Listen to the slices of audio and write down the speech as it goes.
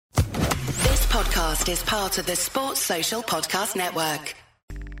podcast is part of the Sports Social Podcast Network.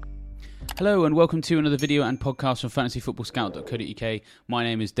 Hello and welcome to another video and podcast from fantasyfootballscout.co.uk. My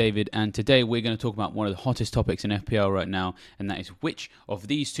name is David and today we're going to talk about one of the hottest topics in FPL right now, and that is which of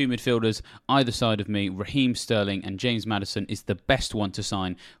these two midfielders either side of me, Raheem Sterling and James Maddison, is the best one to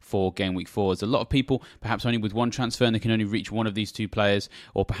sign for Game Week 4. There's a lot of people perhaps only with one transfer and they can only reach one of these two players,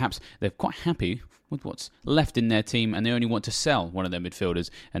 or perhaps they're quite happy with what's left in their team and they only want to sell one of their midfielders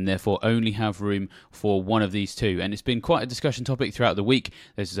and therefore only have room for one of these two. And it's been quite a discussion topic throughout the week.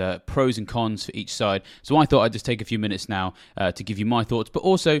 There's pros and cons for each side. So I thought I'd just take a few minutes now to give you my thoughts, but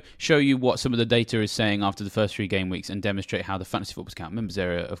also show you what some of the data is saying after the first 3 game weeks and demonstrate how the Fantasy Football Scout members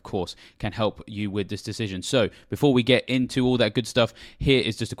area, of course, can help you with this decision. So before we get into all that good stuff, here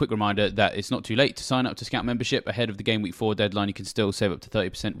is just a quick reminder that it's not too late to sign up to Scout membership ahead of the Game Week 4 deadline. You can still save up to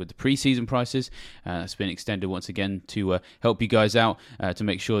 30% with the pre-season prices. That's been extended once again to help you guys out, to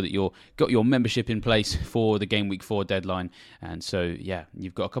make sure that you've got your membership in place for the Game Week 4 deadline. And so, yeah,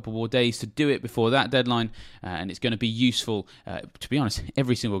 you've got a couple more days to do it before that deadline, and it's going to be useful, to be honest,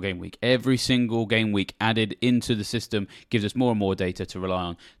 every single game week. Every single game week added into the system gives us more and more data to rely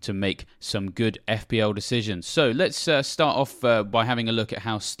on to make some good FPL decisions. So let's start off by having a look at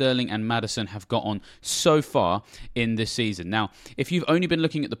how Sterling and Maddison have got on so far in this season. Now, if you've only been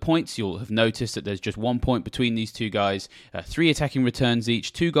looking at the points, you'll have noticed that there's just 1 point between these two guys, 3 attacking returns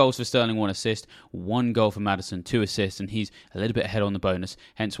each, 2 goals for Sterling, 1 assist, 1 goal for Maddison, 2 assists, and he's a little bit ahead on the bonus,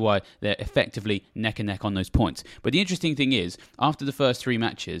 hence why they're effectively neck and neck on those points. But the interesting thing is, after the first 3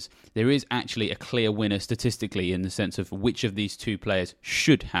 matches, there is actually a clear winner statistically in the sense of which of these two players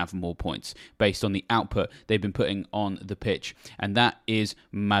should have more points based on the output they've been putting on the pitch, and that is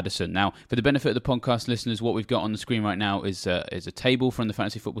Maddison. Now, for the benefit of the podcast listeners, what we've got on the screen right now is a table from the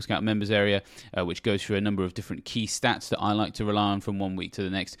Fantasy Football Scout members area, which goes through a number of different key stats that I like to rely on from one week to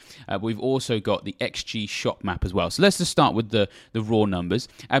the next. We've also got the XG shot map as well. So let's just start with the raw numbers.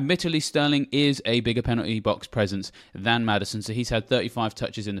 Admittedly, Sterling is a bigger penalty box presence than Maddison, so he's had 35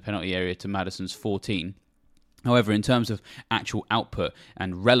 touches in the penalty area to Maddison's 14. However, in terms of actual output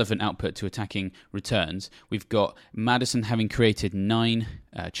and relevant output to attacking returns, we've got Maddison having created 9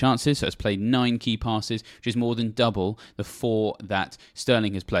 chances, so has played 9 key passes, which is more than double the 4 that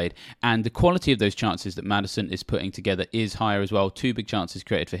Sterling has played. And the quality of those chances that Maddison is putting together is higher as well. 2 big chances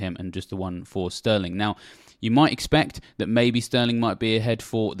created for him and just the 1 for Sterling. Now, you might expect that maybe Sterling might be ahead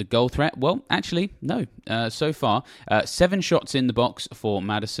for the goal threat. Well, actually, no. So far, 7 shots in the box for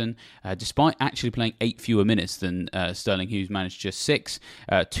Maddison, despite actually playing 8 fewer minutes than Sterling, who's managed just 6.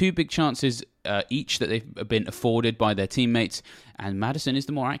 2 big chances each that they've been afforded by their teammates, and Maddison is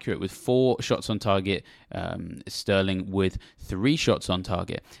the more accurate with 4 shots on target, Sterling with 3 shots on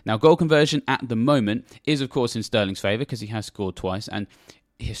target. Now, goal conversion at the moment is, of course, in Sterling's favour because he has scored twice, and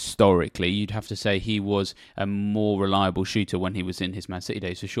historically, you'd have to say he was a more reliable shooter when he was in his Man City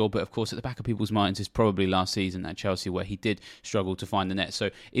days for sure, but of course at the back of people's minds is probably last season at Chelsea where he did struggle to find the net.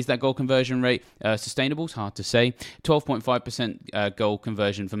 So is that goal conversion rate sustainable? It's hard to say. 12.5% goal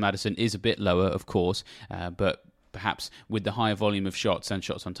conversion for Maddison is a bit lower, of course, but perhaps with the higher volume of shots and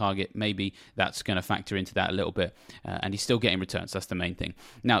shots on target, maybe that's going to factor into that a little bit. And he's still getting returns. That's the main thing.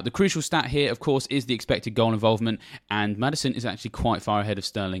 Now, the crucial stat here, of course, is the expected goal involvement. And Maddison is actually quite far ahead of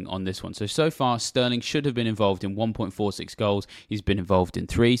Sterling on this one. So far, Sterling should have been involved in 1.46 goals. He's been involved in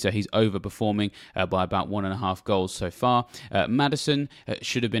 3, so he's overperforming by about 1.5 goals so far. Maddison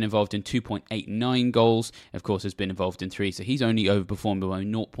should have been involved in 2.89 goals. Of course, has been involved in 3, so he's only overperformed by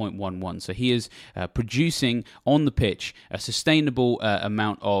 0.11. So he is producing on the pitch a sustainable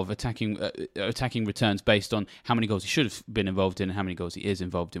amount of attacking returns based on how many goals he should have been involved in and how many goals he is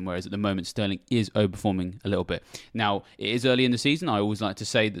involved in, whereas at the moment Sterling is overperforming a little bit. Now, it is early in the season. I always like to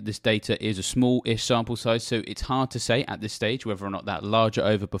say that this data is a small-ish sample size, so it's hard to say at this stage whether or not that larger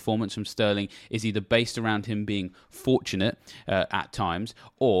overperformance from Sterling is either based around him being fortunate at times,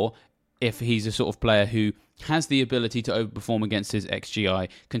 or if he's a sort of player who has the ability to overperform against his XGI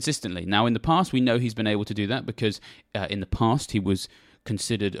consistently. Now, in the past, we know he's been able to do that because in the past he was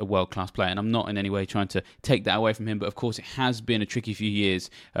considered a world-class player, and I'm not in any way trying to take that away from him, but of course it has been a tricky few years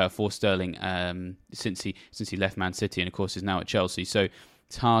for Sterling since he left Man City and of course is now at Chelsea. So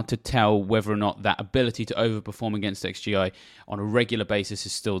it's hard to tell whether or not that ability to overperform against XGI on a regular basis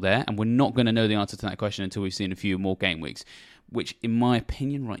is still there, and we're not going to know the answer to that question until we've seen a few more game weeks. which in my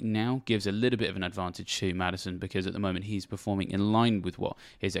opinion right now gives a little bit of an advantage to Maddison, because at the moment he's performing in line with what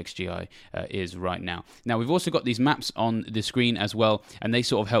his XGI is right now. Now we've also got these maps on the screen as well, and they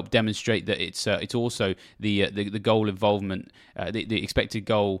sort of help demonstrate that it's also the goal involvement, the expected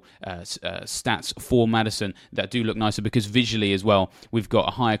goal stats for Maddison that do look nicer, because visually as well we've got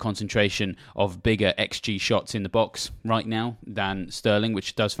a higher concentration of bigger XG shots in the box right now than Sterling,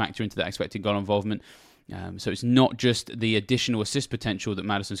 which does factor into that expected goal involvement. So it's not just the additional assist potential that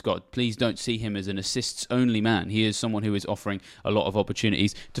Maddison's got. Please don't see him as an assists-only man. He is someone who is offering a lot of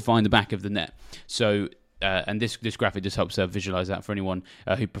opportunities to find the back of the net. So, and this graphic just helps visualize that for anyone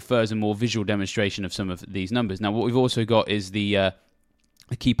who prefers a more visual demonstration of some of these numbers. Now, what we've also got is the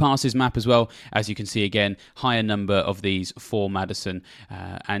key passes map as well. As you can see, again, higher number of these for Maddison.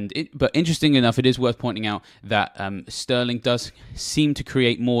 But interesting enough, it is worth pointing out that Sterling does seem to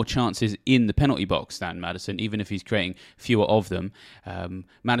create more chances in the penalty box than Maddison, even if he's creating fewer of them.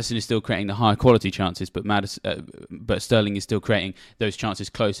 Maddison is still creating the higher quality chances, but Sterling is still creating those chances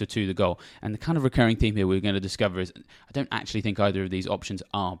closer to the goal. And the kind of recurring theme here we're going to discover is I don't actually think either of these options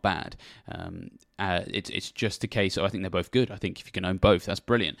are bad. It's just a case of, I think they're both good. I think if you can own both, that's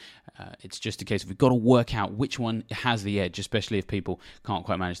brilliant. It's just a case of we've got to work out which one has the edge, especially if people can't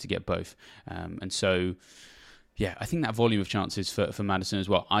quite manage to get both. And so, yeah, I think that volume of chances for Maddison as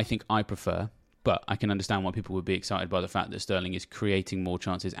well, I think I prefer. But I can understand why people would be excited by the fact that Sterling is creating more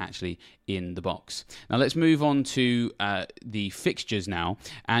chances actually in the box. Now let's move on to the fixtures now.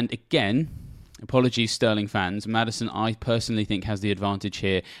 And again, apologies, Sterling fans. Maddison, I personally think, has the advantage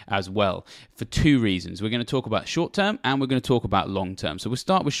here as well for two reasons. We're going to talk about short-term and we're going to talk about long-term. So we'll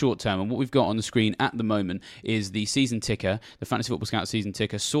start with short-term, and what we've got on the screen at the moment is the season ticker, the Fantasy Football Scout season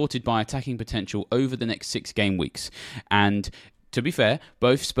ticker, sorted by attacking potential over the next 6 game weeks. And to be fair,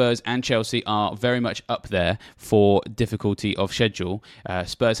 both Spurs and Chelsea are very much up there for difficulty of schedule.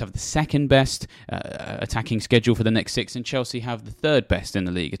 Spurs have the second best attacking schedule for the next 6, and Chelsea have the third best in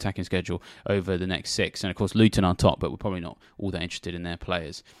the league attacking schedule over the next 6. And of course, Luton are top, but we're probably not all that interested in their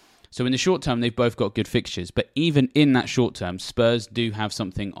players. So in the short term, they've both got good fixtures. But even in that short term, Spurs do have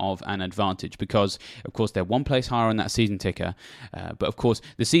something of an advantage because, of course, they're one place higher on that season ticker. But, of course,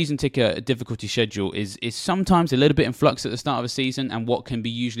 the season ticker difficulty schedule is sometimes a little bit in flux at the start of a season. And what can be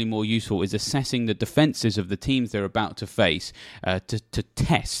usually more useful is assessing the defences of the teams they're about to face to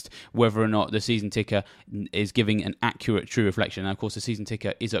test whether or not the season ticker is giving an accurate, true reflection. And, of course, the season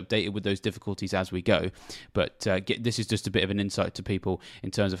ticker is updated with those difficulties as we go. But this is just a bit of an insight to people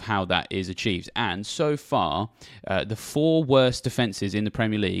in terms of how that is achieved. And so far, the 4 worst defences in the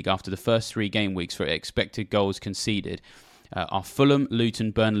Premier League after the first 3 game weeks for expected goals conceded are Fulham,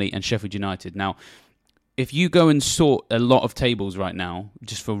 Luton, Burnley and Sheffield United. Now, if you go and sort a lot of tables right now,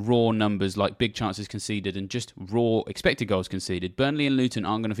 just for raw numbers like big chances conceded and just raw expected goals conceded, Burnley and Luton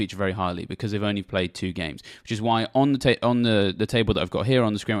aren't going to feature very highly because they've only played 2 games, which is why on the table that I've got here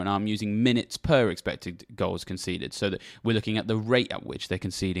on the screen right now, I'm using minutes per expected goals conceded, so that we're looking at the rate at which they're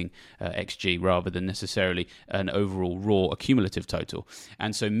conceding XG rather than necessarily an overall raw accumulative total.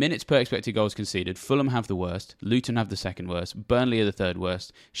 And so minutes per expected goals conceded, Fulham have the worst, Luton have the second worst, Burnley are the third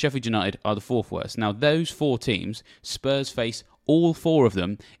worst, Sheffield United are the fourth worst. Now those 4 teams, Spurs face all 4 of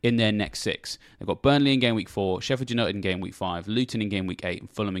them in their next 6. They've got Burnley in game week 4, Sheffield United in game week 5, Luton in game week 8, and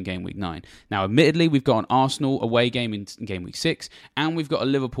Fulham in game week 9. Now, admittedly, we've got an Arsenal away game in game week 6, and we've got a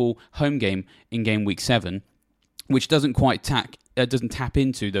Liverpool home game in game week 7, which doesn't quite doesn't tap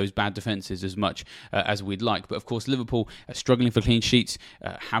into those bad defences as much as we'd like. But of course, Liverpool struggling for clean sheets,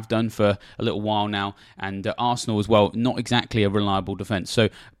 have done for a little while now, and Arsenal as well, not exactly a reliable defence. So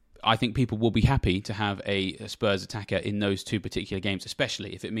I think people will be happy to have a Spurs attacker in those 2 particular games,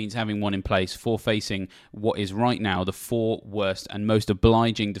 especially if it means having one in place for facing what is right now the 4 worst and most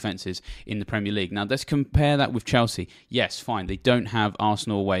obliging defences in the Premier League. Now, let's compare that with Chelsea. Yes, fine, they don't have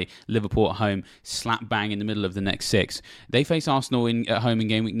Arsenal away, Liverpool at home, slap bang in the middle of the next 6. They face Arsenal at home in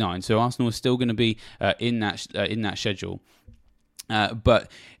game week 9, so Arsenal is still going to be in that schedule. But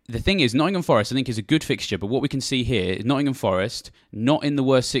the thing is, Nottingham Forest, I think, is a good fixture, but what we can see here is Nottingham Forest, not in the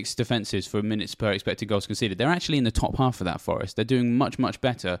worst 6 defences for minutes per expected goals conceded. They're actually in the top half of that, Forest. They're doing much, much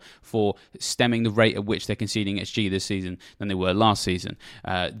better for stemming the rate at which they're conceding XG this season than they were last season.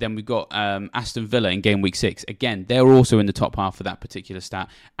 Then we've got Aston Villa in game week 6. Again, they're also in the top half of that particular stat,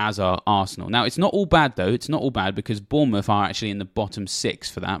 as are Arsenal. Now, it's not all bad, though. It's not all bad because Bournemouth are actually in the bottom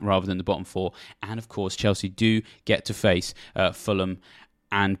 6 for that rather than the bottom 4. And, of course, Chelsea do get to face Fulham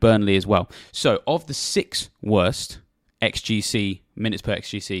and Burnley as well. So, of the 6 worst XGC minutes per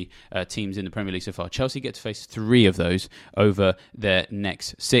XGC teams in the Premier League so far. Chelsea get to face 3 of those over their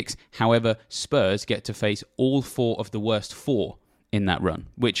next 6. However, Spurs get to face all 4 of the worst 4 in that run,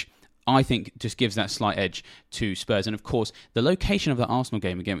 which I think just gives that slight edge to Spurs. And of course, the location of the Arsenal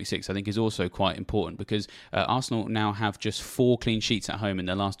game in Game Week 6 I think is also quite important, because Arsenal now have just 4 clean sheets at home in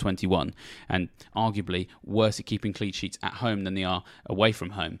their last 21, and arguably worse at keeping clean sheets at home than they are away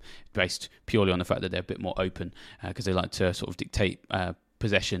from home, based purely on the fact that they're a bit more open, because they like to sort of dictate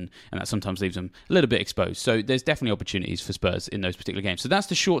possession, and that sometimes leaves them a little bit exposed. So there's definitely opportunities for Spurs in those particular games. So that's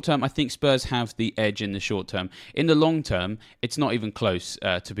the short term. I think Spurs have the edge in the short term. In the long term, it's not even close,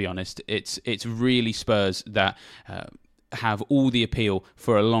 to be honest. It's really Spurs that have all the appeal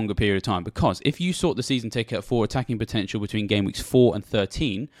for a longer period of time, because if you sort the season ticket for attacking potential between game weeks 4 and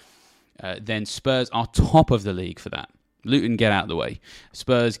 13, then Spurs are top of the league for that. Luton get out of the way.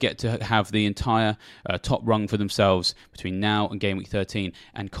 Spurs get to have the entire top rung for themselves between now and game week 13.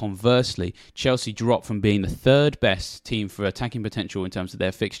 And conversely, Chelsea drop from being the 3rd best team for attacking potential in terms of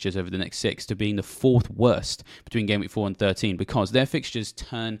their fixtures over the next 6 to being the 4th worst between game week 4 and 13, because their fixtures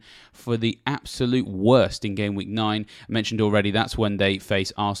turn for the absolute worst in game week 9. I mentioned already that's when they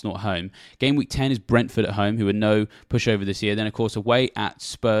face Arsenal at home. Game week 10 is Brentford at home, who are no pushover this year. Then, of course, away at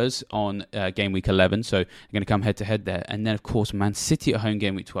Spurs on game week 11, so they're going to come head-to-head there. And then, of course, Man City at home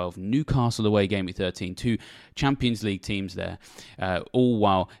game week 12, Newcastle away game week 13, 2 Champions League teams there, all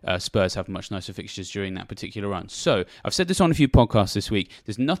while Spurs have much nicer fixtures during that particular run. So, I've said this on a few podcasts this week,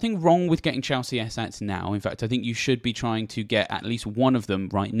 there's nothing wrong with getting Chelsea assets now. In fact, I think you should be trying to get at least one of them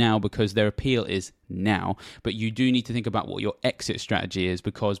right now, because their appeal is now. But you do need to think about what your exit strategy is,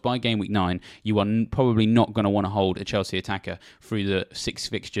 because by game week 9, you are probably not going to want to hold a Chelsea attacker through the 6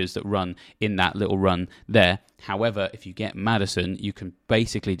 fixtures that run in that little run there. However, if you get Maddison, you can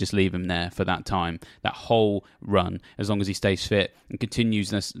basically just leave him there for that time, that whole run, as long as he stays fit and continues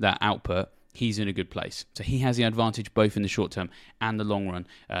that output. He's in a good place. So he has the advantage both in the short term and the long run,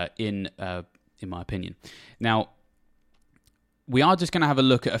 in my opinion. Now, we are just going to have a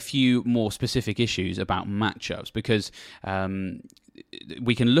look at a few more specific issues about matchups, because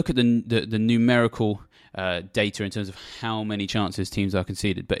we can look at the numerical data in terms of how many chances teams are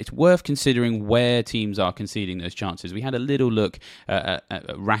conceded, but it's worth considering where teams are conceding those chances. We had a little look at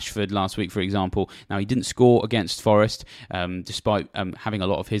Rashford last week, for example. Now, he didn't score against Forest, despite having a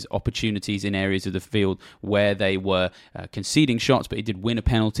lot of his opportunities in areas of the field where they were conceding shots, but he did win a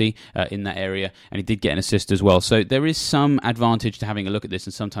penalty in that area, and he did get an assist as well. So there is some advantage to having a look at this,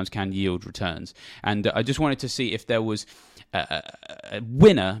 and sometimes can yield returns. And I just wanted to see if there was a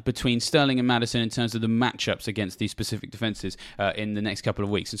winner between Sterling and Maddison in terms of the matchups against these specific defences in the next couple of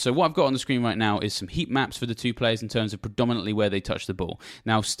weeks. And so what I've got on the screen right now is some heat maps for the two players in terms of predominantly where they touch the ball.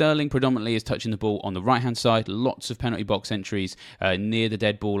 Now, Sterling predominantly is touching the ball on the right-hand side, lots of penalty box entries near the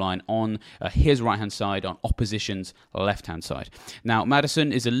dead ball line on his right-hand side, on opposition's left-hand side. Now,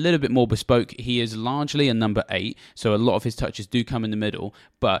 Maddison is a little bit more bespoke. He is largely a number 8, so a lot of his touches do come in the middle,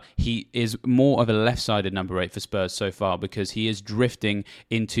 but he is more of a left-sided number 8 for Spurs so far, because he is drifting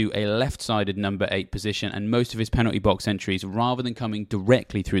into a left-sided number 8 position, and most of his penalty box entries, rather than coming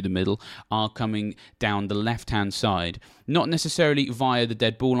directly through the middle, are coming down the left-hand side. Not necessarily via the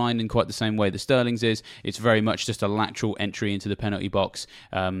dead ball line in quite the same way that Sterling's is. It's very much just a lateral entry into the penalty box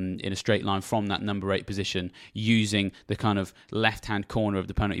in a straight line from that number 8 position, using the kind of left-hand corner of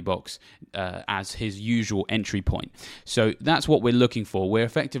the penalty box as his usual entry point. So that's what we're looking for. We're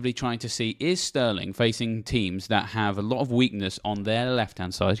effectively trying to see, is Sterling facing teams that have a lot of weakness on their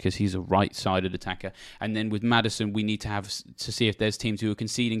left-hand side, because he's a right-sided attacker, and then with Maddison we need to see if there's teams who are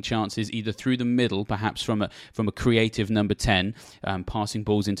conceding chances either through the middle, perhaps from a creative number 10, passing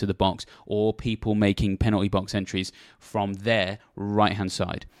balls into the box, or people making penalty box entries from their right-hand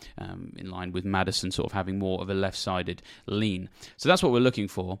side, in line with Maddison sort of having more of a left-sided lean. So that's what we're looking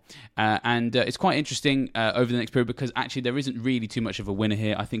for, and it's quite interesting over the next period, because actually there isn't really too much of a winner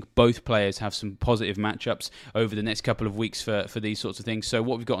here. I think both players have some positive matchups over the next couple of weeks for these sorts of things. So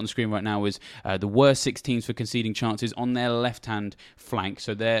what we've got on the screen right now is the worst 6 teams for conceding chances on their left-hand flank.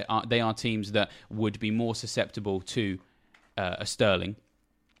 So they are teams that would be more susceptible to a Sterling.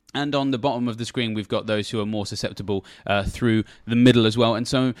 And on the bottom of the screen, we've got those who are more susceptible through the middle as well. And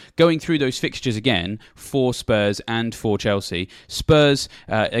so going through those fixtures again for Spurs and for Chelsea. Spurs,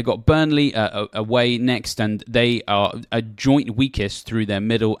 they've got Burnley away next, and they are a joint weakest through their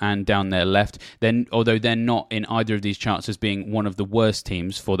middle and down their left. Then, although they're not in either of these charts as being one of the worst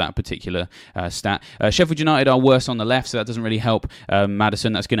teams for that particular stat. Sheffield United are worse on the left, so that doesn't really help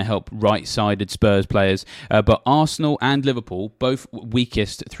Maddison. That's going to help right-sided Spurs players. But Arsenal and Liverpool, both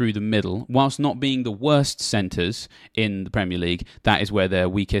weakest through through the middle, whilst not being the worst centres in the Premier League, that is where they're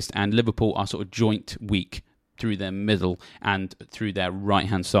weakest, and Liverpool are sort of joint weak through their middle and through their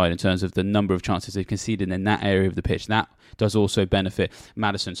right-hand side in terms of the number of chances they've conceded in that area of the pitch. That does also benefit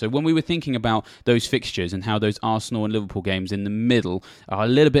Maddison. So when we were thinking about those fixtures and how those Arsenal and Liverpool games in the middle are a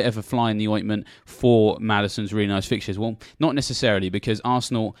little bit of a fly in the ointment for Maddison's really nice fixtures, well, not necessarily, because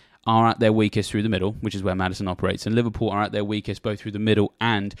Arsenal are at their weakest through the middle, which is where Maddison operates, and Liverpool are at their weakest both through the middle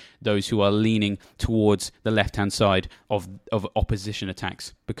and those who are leaning towards the left-hand side of opposition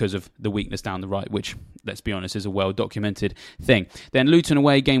attacks because of the weakness down the right, which, let's be honest, is a well-documented thing. Then Luton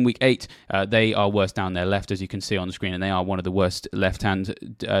away, game week 8, they are worse down their left, as you can see on the screen, and they are one of the worst left-hand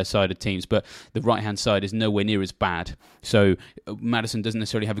sided teams, but the right-hand side is nowhere near as bad. So Maddison doesn't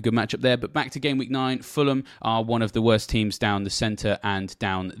necessarily have a good matchup there, but back to game week 9, Fulham are one of the worst teams down the centre and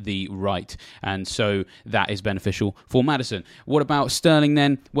down the right, and so that is beneficial for Maddison. What about Sterling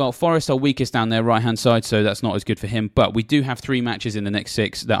then? Well, Forest are weakest down their right hand side, so that's not as good for him, but we do have 3 matches in the next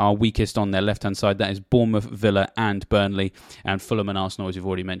 6 that are weakest on their left hand side. That is Bournemouth, Villa and Burnley, and Fulham and Arsenal, as we've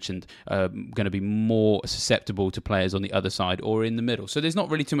already mentioned, going to be more susceptible to players on the other side or in the middle. So there's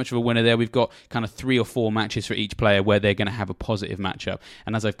not really too much of a winner there. We've got kind of 3 or 4 matches for each player where they're going to have a positive matchup,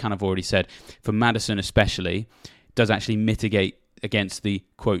 and as I've kind of already said, for Maddison especially, does actually mitigate against the,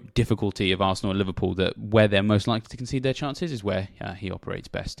 quote, difficulty of Arsenal and Liverpool, that where they're most likely to concede their chances is where he operates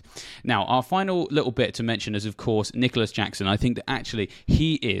best. Now, our final little bit to mention is, of course, Nicholas Jackson. I think that actually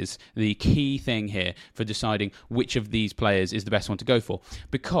he is the key thing here for deciding which of these players is the best one to go for,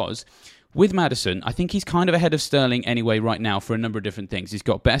 because with Maddison, I think he's kind of ahead of Sterling anyway right now for a number of different things. He's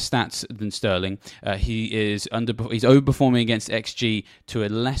got better stats than Sterling. He's overperforming against XG to a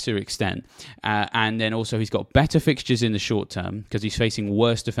lesser extent. And then also he's got better fixtures in the short term because he's facing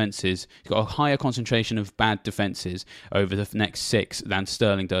worse defences. He's got a higher concentration of bad defences over the next 6 than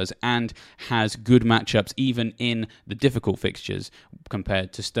Sterling does, and has good matchups even in the difficult fixtures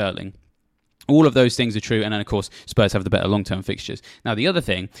compared to Sterling. All of those things are true, and then, of course, Spurs have the better long-term fixtures. Now, the other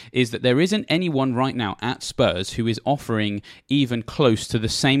thing is that there isn't anyone right now at Spurs who is offering even close to the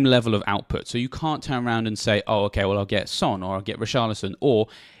same level of output. So you can't turn around and say, oh, okay, well, I'll get Son, or I'll get Richarlison, or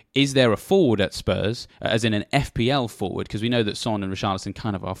is there a forward at Spurs, as in an FPL forward? Because we know that Son and Richarlison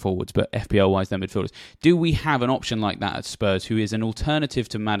kind of are forwards, but FPL-wise, they're midfielders. Do we have an option like that at Spurs who is an alternative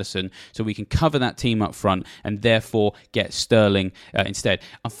to Maddison, so we can cover that team up front and therefore get Sterling instead?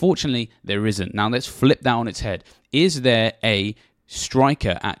 Unfortunately, there isn't. Now, let's flip that on its head. Is there a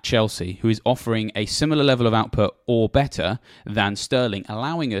striker at Chelsea who is offering a similar level of output or better than Sterling,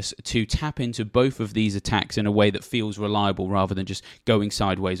 allowing us to tap into both of these attacks in a way that feels reliable rather than just going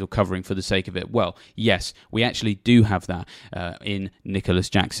sideways or covering for the sake of it? Well, yes, we actually do have that in Nicholas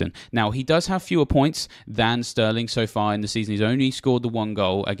Jackson. Now, he does have fewer points than Sterling so far in the season. He's only scored the 1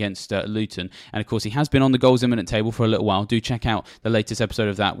 goal against Luton, and of course he has been on the goals imminent table for a little while. Do check out the latest episode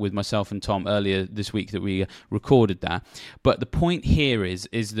of that with myself and Tom earlier this week that we recorded that. But the point here is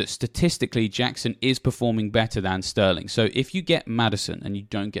that statistically Jackson is performing better than Sterling. So if you get Maddison and you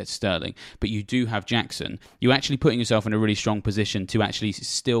don't get Sterling, but you do have Jackson, you're actually putting yourself in a really strong position to actually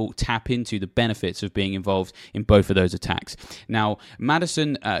still tap into the benefits of being involved in both of those attacks. Now,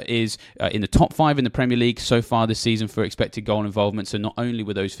 Maddison is in the top 5 in the Premier League so far this season for expected goal involvement. So not only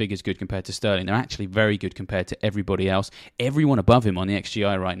were those figures good compared to Sterling, they're actually very good compared to everybody else. Everyone above him on the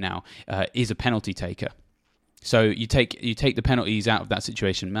XGI right now is a penalty taker. So you take the penalties out of that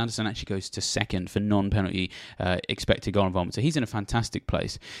situation. Maddison actually goes to second for non-penalty expected goal involvement. So he's in a fantastic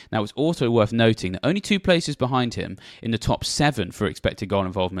place. Now, it's also worth noting that only 2 places behind him in the top 7 for expected goal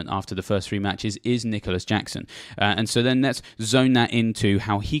involvement after the first 3 matches is Nicholas Jackson. And so then let's zone that into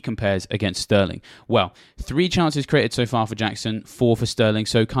how he compares against Sterling. Well, 3 chances created so far for Jackson, 4 for Sterling.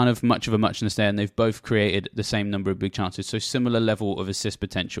 So kind of much of a muchness there, and they've both created the same number of big chances. So similar level of assist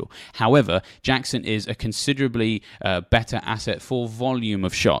potential. However, Jackson is a considerably better asset for volume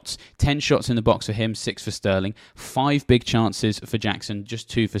of shots. 10 shots in the box for him, 6 for Sterling. 5 big chances for Jackson, just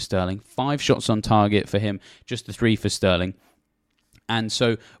 2 for Sterling. 5 shots on target for him, just the 3 for Sterling. And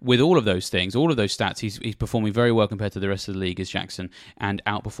so with all of those things, all of those stats, he's performing very well compared to the rest of the league as Jackson, and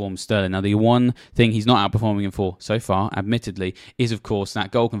outperforms Sterling. Now, the one thing he's not outperforming him for so far, admittedly, is, of course,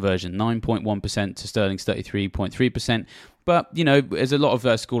 that goal conversion, 9.1% to Sterling's 33.3%. But, you know, there's a lot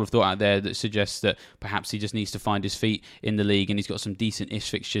of school of thought out there that suggests that perhaps he just needs to find his feet in the league, and he's got some decent-ish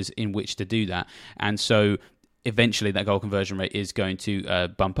fixtures in which to do that. And so eventually that goal conversion rate is going to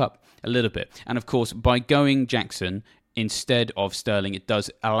bump up a little bit. And, of course, by going Jackson, instead of Sterling, it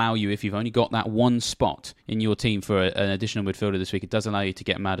does allow you, if you've only got that one spot in your team for an additional midfielder this week, it does allow you to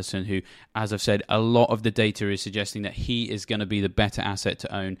get Maddison, who, as I've said, a lot of the data is suggesting that he is going to be the better asset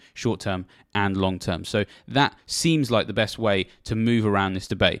to own short-term and long-term. So that seems like the best way to move around this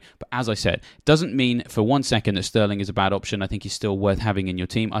debate. But as I said, doesn't mean for 1 second that Sterling is a bad option. I think he's still worth having in your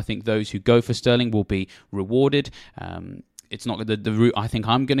team. I think those who go for Sterling will be rewarded. It's not the route I think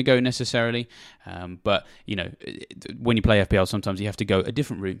I'm going to go necessarily, but when you play FPL, sometimes you have to go a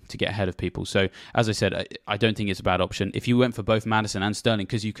different route to get ahead of people. So as I said, I don't think it's a bad option. If you went for both Maddison and Sterling,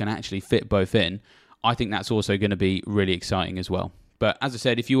 because you can actually fit both in, I think that's also going to be really exciting as well. But as I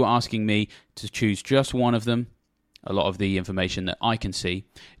said, if you were asking me to choose just one of them, a lot of the information that I can see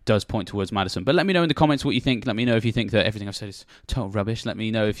does point towards Maddison. But let me know in the comments what you think. Let me know if you think that everything I've said is total rubbish. Let me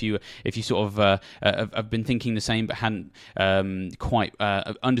know if you sort of have been thinking the same but hadn't quite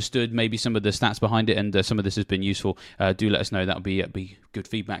understood maybe some of the stats behind it, and some of this has been useful. Do let us know. That would be good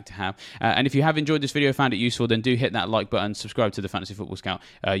feedback to have. And if you have enjoyed this video, found it useful, then do hit that like button, subscribe to the Fantasy Football Scout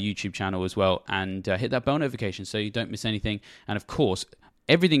YouTube channel as well, and hit that bell notification so you don't miss anything. And of course,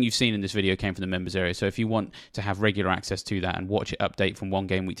 everything you've seen in this video came from the members area, so if you want to have regular access to that and watch it update from one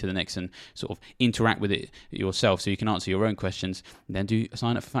game week to the next and sort of interact with it yourself so you can answer your own questions, then do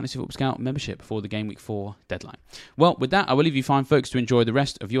sign up for Fantasy Football Scout membership before the game week 4 deadline. Well, with that, I will leave you fine, folks, to enjoy the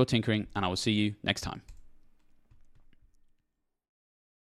rest of your tinkering, and I will see you next time.